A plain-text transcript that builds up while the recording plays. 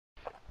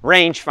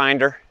range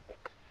finder.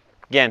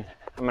 Again,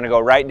 I'm gonna go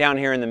right down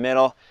here in the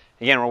middle.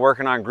 Again, we're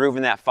working on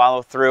grooving that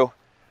follow through.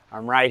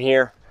 I'm right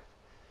here.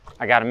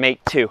 I gotta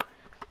make 2.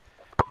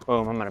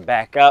 Boom, I'm gonna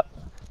back up.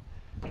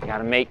 I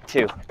gotta make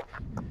 2.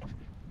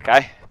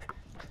 Okay?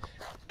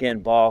 Again,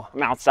 ball,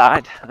 I'm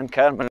outside,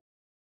 uncut. I'm gonna,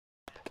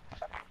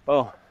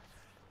 boom,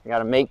 I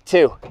gotta make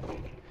 2.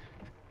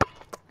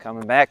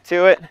 Coming back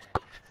to it.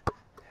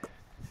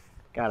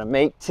 Gotta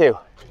make 2.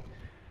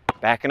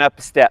 Backing up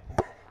a step.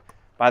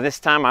 By this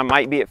time, I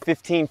might be at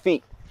 15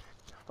 feet.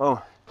 Boom,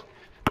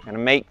 gonna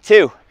make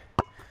 2.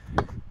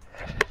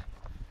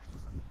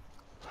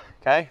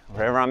 Okay,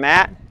 wherever I'm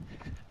at,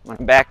 I'm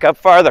gonna back up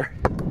farther.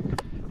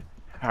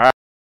 All right,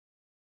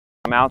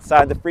 I'm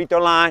outside the free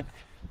throw line,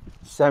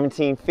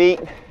 17 feet.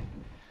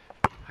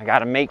 I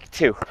gotta make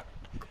 2.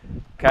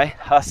 Okay,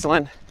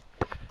 hustling,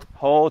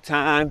 whole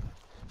time,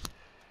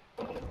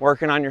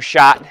 working on your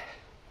shot.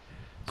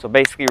 So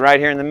basically right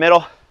here in the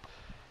middle,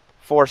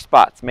 4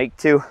 spots. Make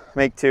 2,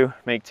 make 2,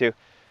 make 2,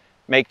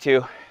 make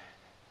 2.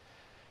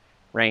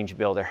 Range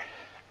builder.